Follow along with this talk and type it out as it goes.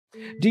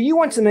Do you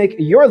want to make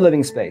your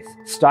living space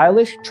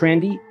stylish,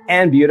 trendy,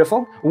 and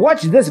beautiful?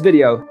 Watch this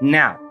video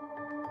now.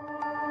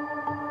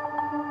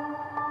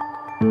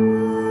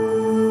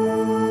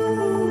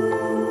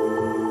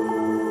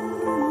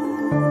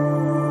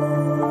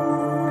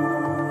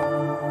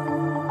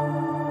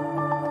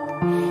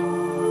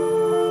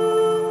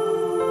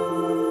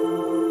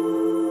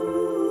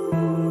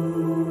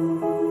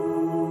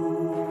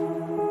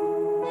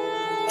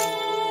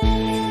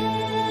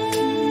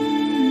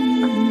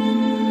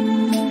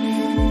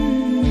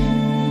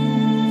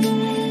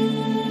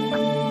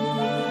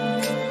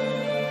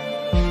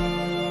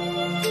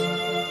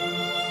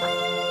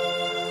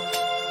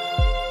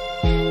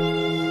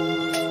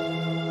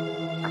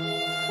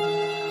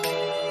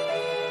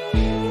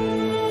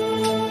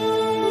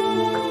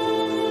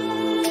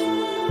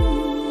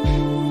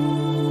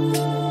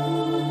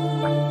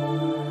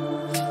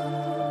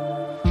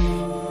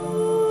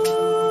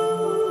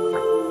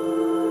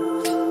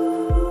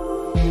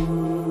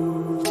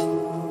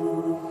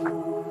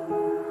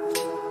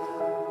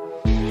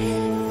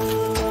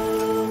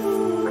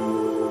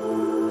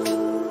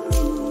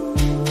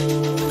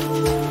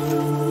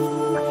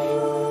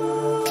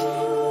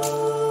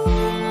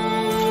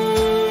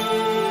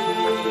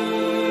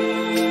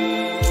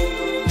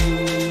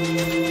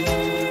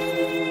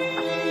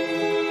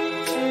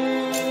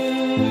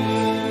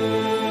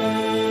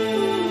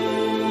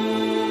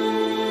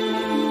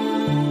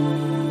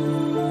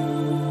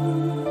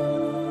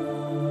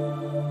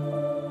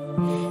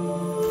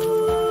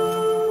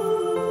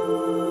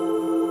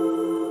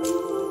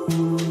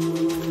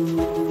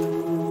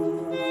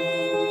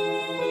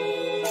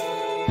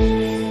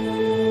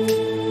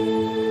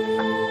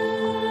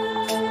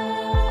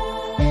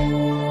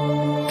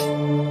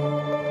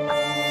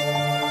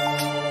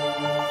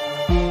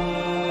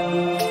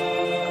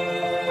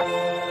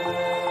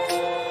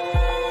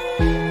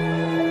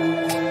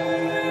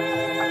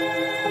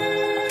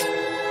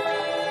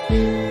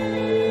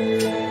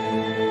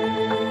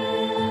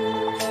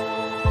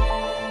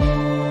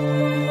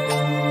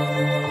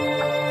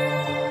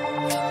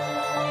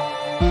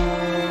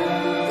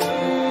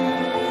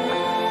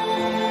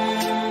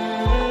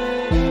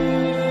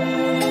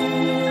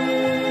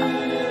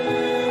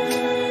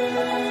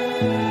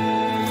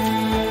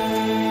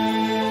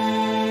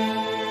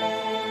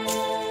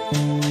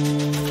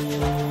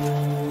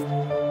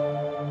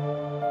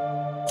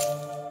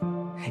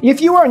 If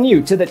you are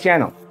new to the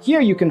channel, here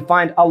you can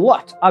find a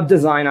lot of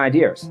design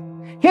ideas.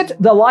 Hit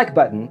the like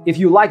button if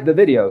you like the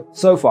video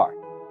so far.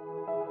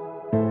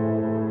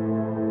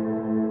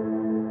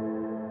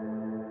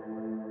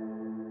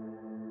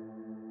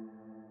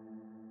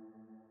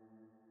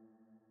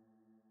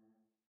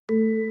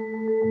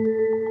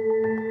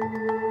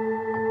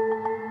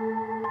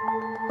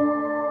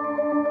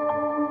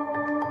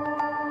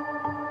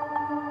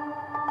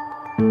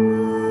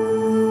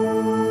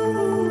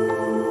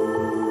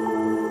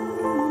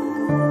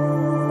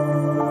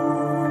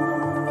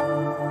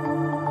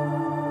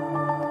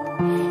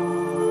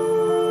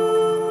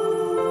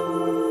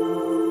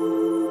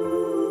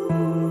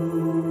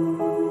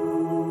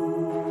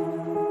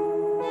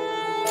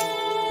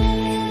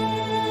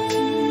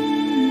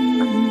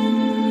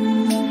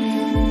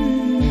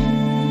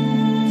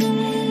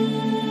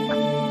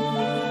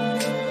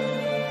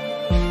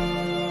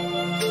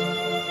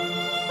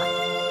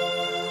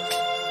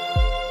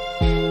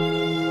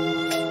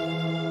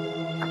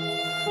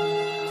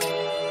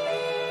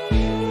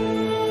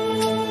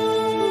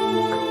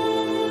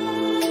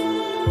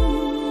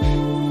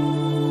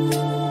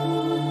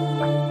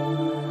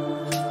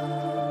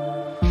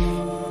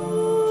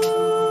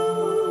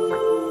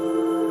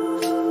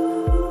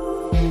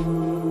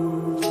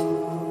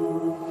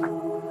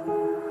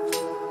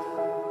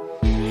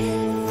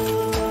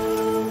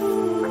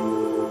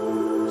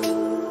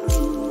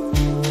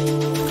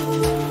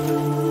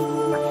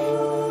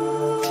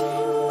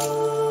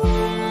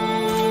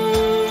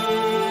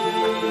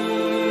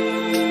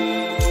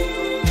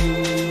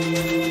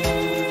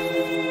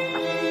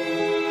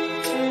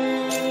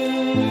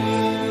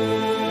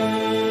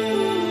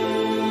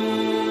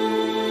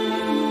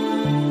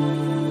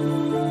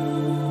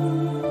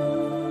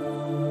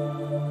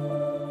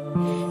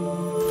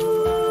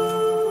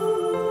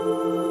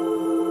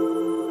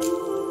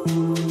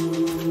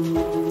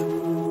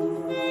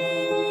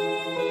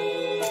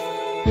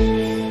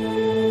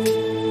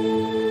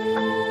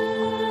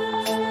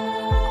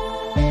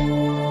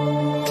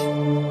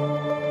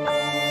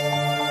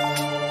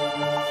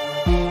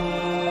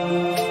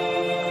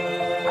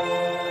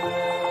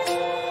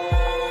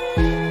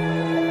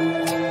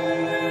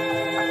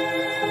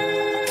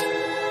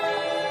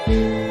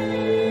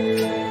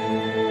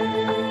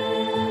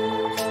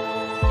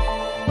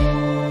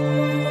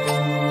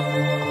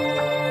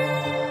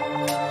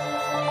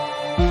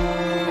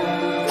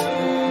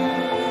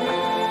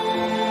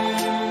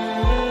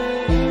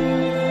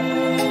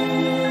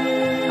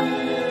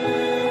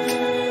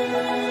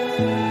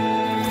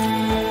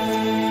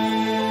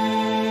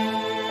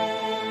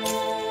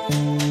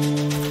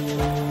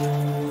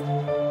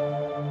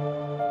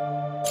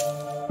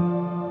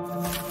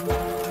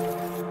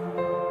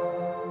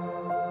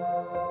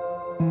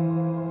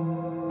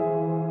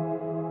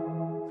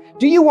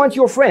 Do you want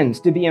your friends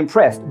to be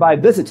impressed by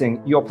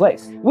visiting your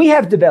place? We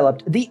have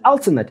developed the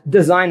ultimate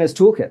designer's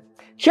toolkit.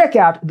 Check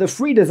out the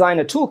free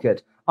designer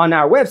toolkit on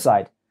our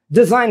website,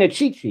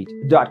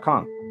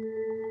 designercheatsheet.com.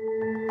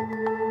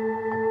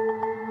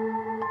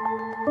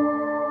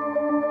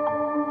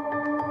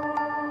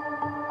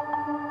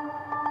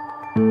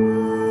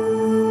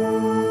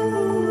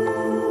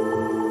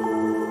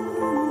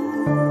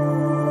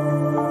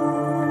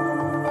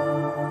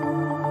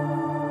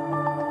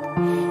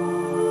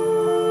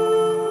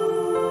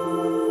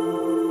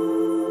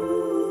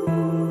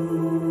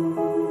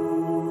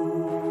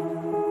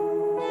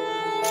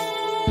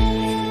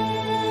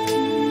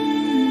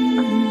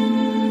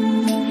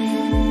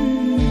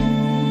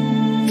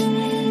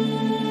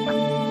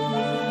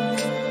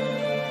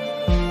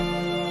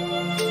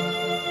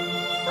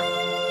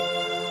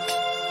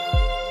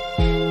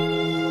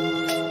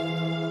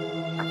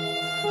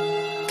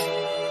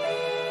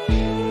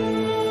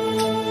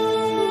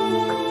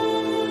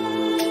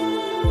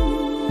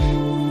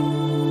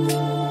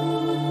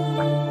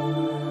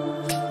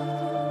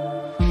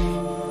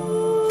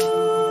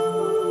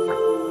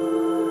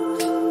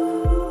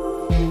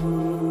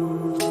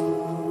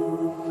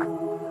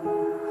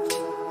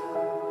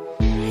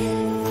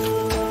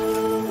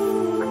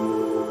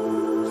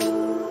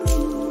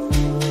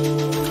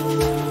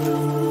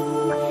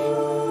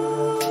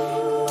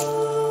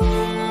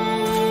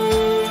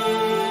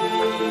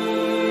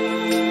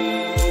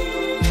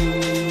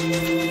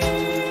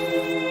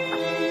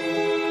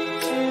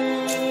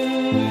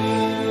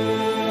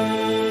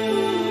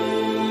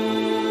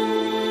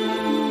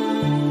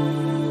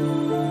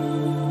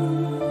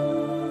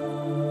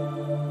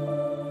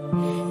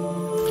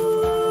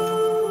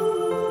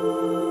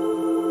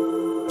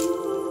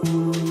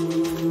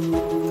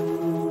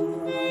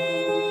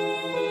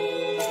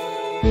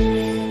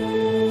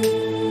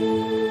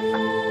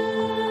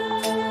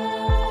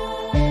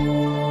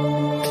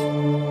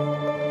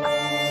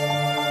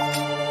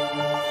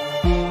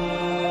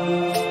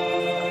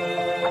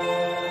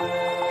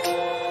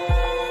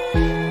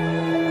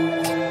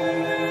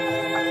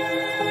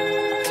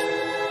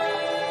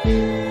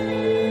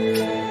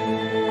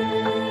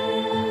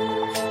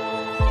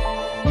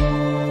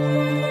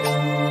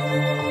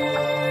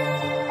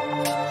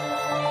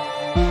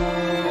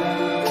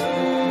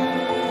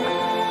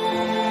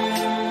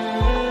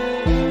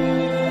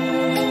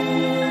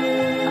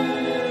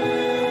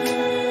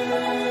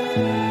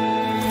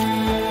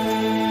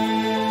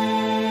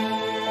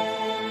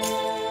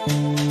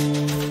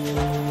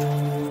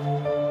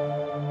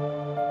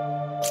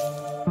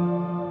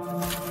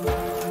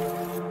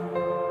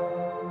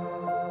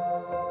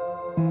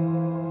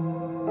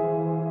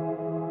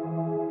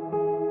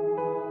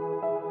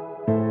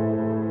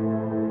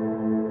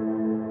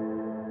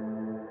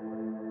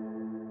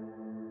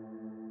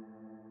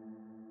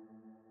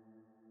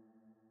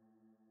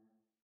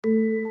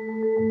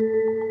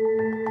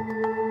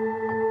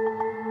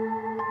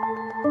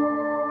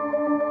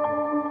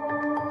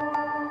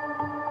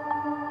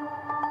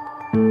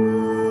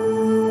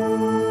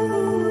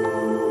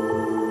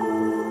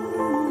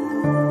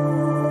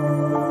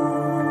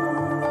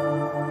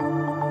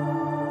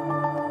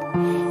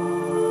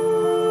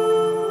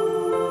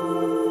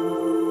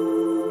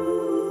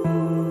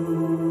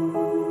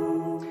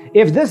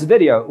 If this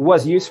video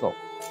was useful,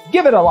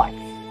 give it a like.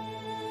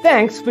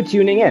 Thanks for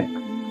tuning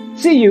in.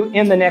 See you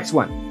in the next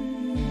one.